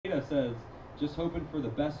says, just hoping for the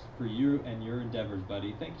best for you and your endeavors,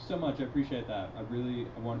 buddy. Thank you so much. I appreciate that. I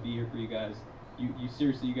want to be here for you guys. You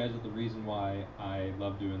seriously, you guys are the reason why I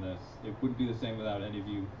love doing this. It wouldn't be the same without any of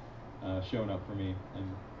you showing up for me, and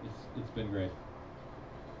it's been great.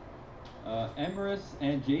 Emerus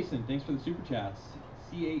and Jason, thanks for the super chats.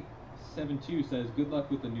 C872 says, good luck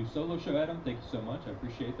with the new solo show, Adam. Thank you so much. I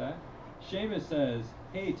appreciate that. Seamus says,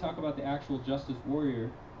 hey, talk about the actual Justice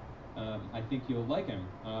Warrior. I think you'll like him.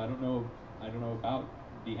 I don't know about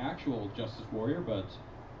the actual Justice Warrior, but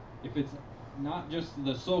if it's not just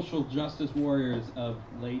the social justice warriors of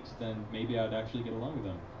late, then maybe I'd actually get along with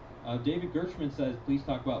them. David Gershman says, please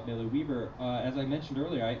talk about Millie Weaver. As I mentioned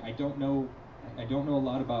earlier, I don't know a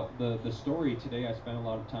lot about the story today. I spent a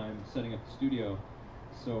lot of time setting up the studio,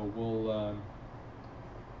 so we'll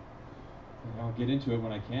I'll get into it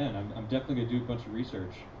when I can. I'm definitely gonna do a bunch of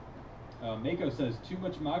research. Mako says, too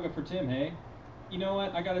much MAGA for Tim, hey? You know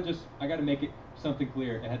what? I gotta make it something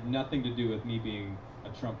clear. It had nothing to do with me being a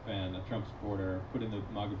Trump fan, a Trump supporter, put in the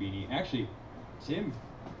MAGA beanie. Actually, Tim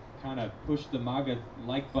kind of pushed the MAGA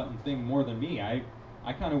like button thing more than me. I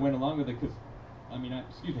kind of went along with it because,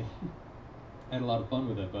 excuse me, I had a lot of fun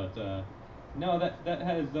with it. But no, that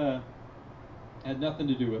has had nothing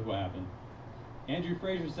to do with what happened. Andrew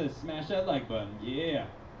Fraser says, smash that like button, yeah.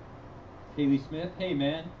 Haley Smith, hey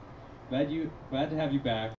man, glad to have you back.